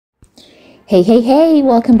Hey,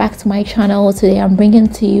 welcome back to my channel. Today I'm bringing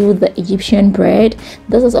to you the Egyptian bread.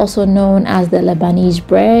 This is also known as the Lebanese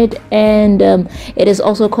bread, and it is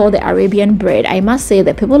also called the Arabian bread. I must say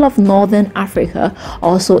that people of Northern Africa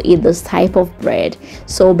also eat this type of bread.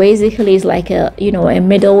 So basically it's like a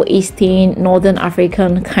Middle Eastern, Northern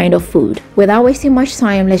African kind of food. Without wasting much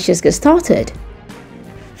time, let's just get started.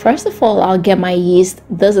 First of all, I'll get my yeast.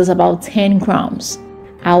 This is about 10 grams.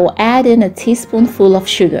 I will add in a teaspoonful of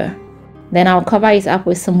sugar. Then I'll cover it up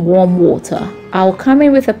with some warm water. I'll come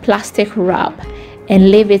in with a plastic wrap and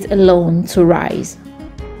leave it alone to rise.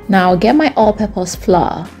 Now I'll get my all-purpose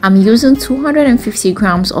flour. I'm using 250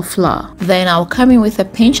 grams of flour. Then I'll come in with a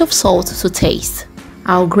pinch of salt to taste.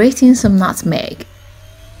 I'll grate in some nutmeg.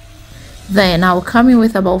 Then I'll come in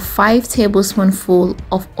with about 5 tablespoonfuls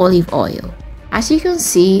of olive oil. As you can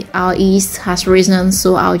see, our yeast has risen,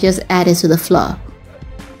 so I'll just add it to the flour.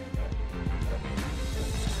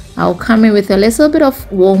 I'll come in with a little bit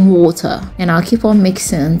of warm water and I'll keep on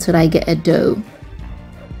mixing till I get a dough.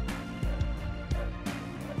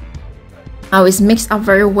 Now it's mixed up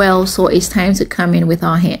very well, so it's time to come in with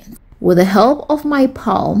our hands. With the help of my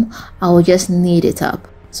palm, I will just knead it up.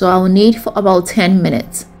 So I will knead for about 10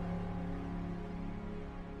 minutes.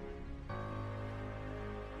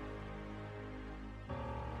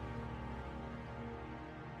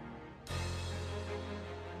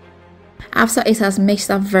 After it has mixed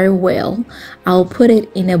up very well, I'll put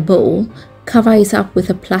it in a bowl, cover it up with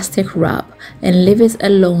a plastic wrap, and leave it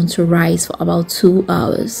alone to rise for about 2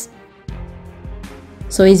 hours.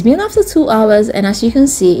 So it's been after 2 hours, and as you can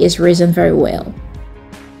see, it's risen very well.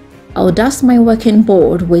 I'll dust my working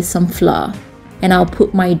board with some flour and I'll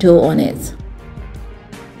put my dough on it.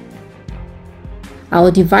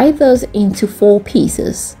 I'll divide those into 4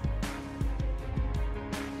 pieces.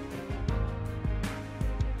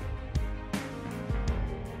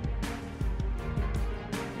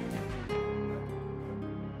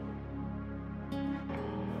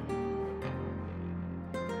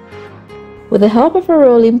 With the help of a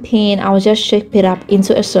rolling pin, I'll just shape it up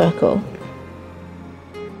into a circle.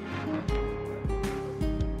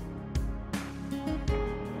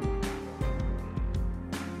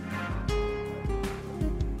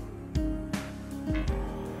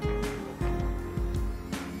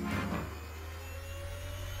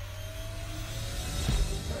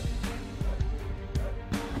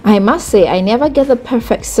 I must say, I never get the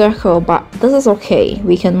perfect circle, but this is okay,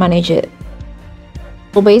 we can manage it.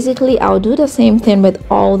 So basically, I'll do the same thing with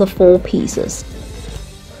all the 4 pieces.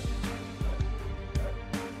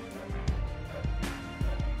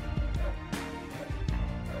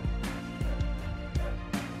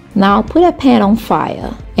 Now I'll put a pan on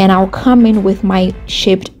fire and I'll come in with my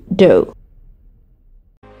shaped dough.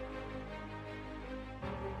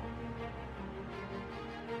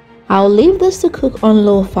 I'll leave this to cook on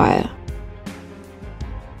low fire.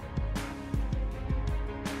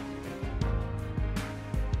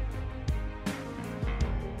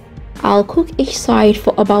 I'll cook each side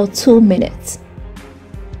for about 2 minutes.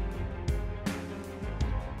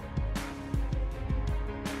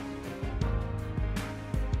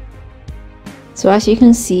 So as you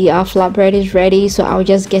can see, our flatbread is ready, so I'll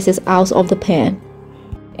just get it out of the pan.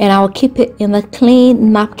 And I'll keep it in a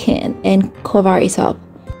clean napkin and cover it up.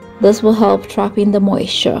 This will help trap in the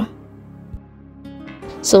moisture.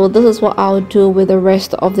 So this is what I'll do with the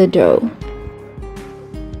rest of the dough.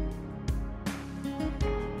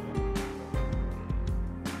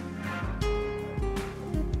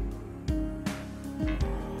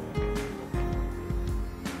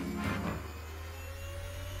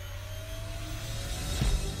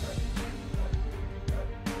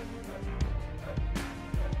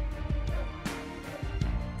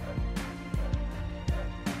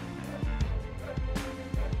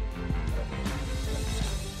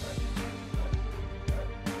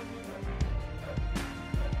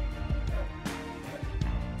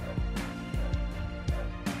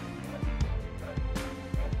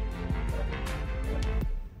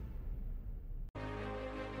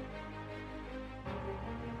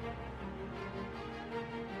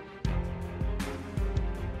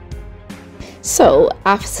 So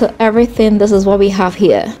after everything, this is what we have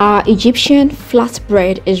here. Our Egyptian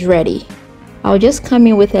flatbread is ready. I'll just come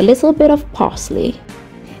in with a little bit of parsley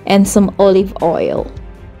and some olive oil.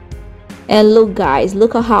 And look guys,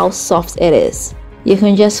 look at how soft it is. You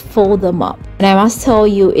can just fold them up. And I must tell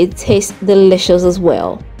you, it tastes delicious as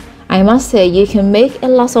well. I must say, you can make a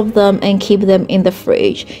lot of them and keep them in the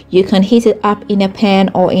fridge. You can heat it up in a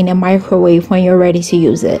pan or in a microwave when you're ready to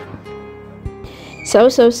use it.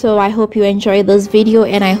 So I hope you enjoyed this video,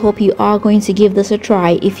 and I hope you are going to give this a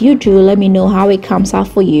try. If you do, let me know how it comes out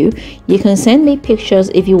for you. You can send me pictures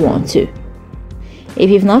if you want to. If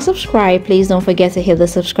you've not subscribed, please don't forget to hit the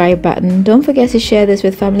subscribe button. Don't forget to share this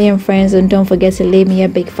with family and friends, and don't forget to leave me a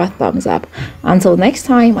big fat thumbs up. Until next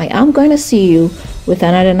time, I am going to see you with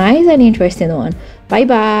another nice and interesting one. Bye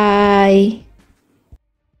bye.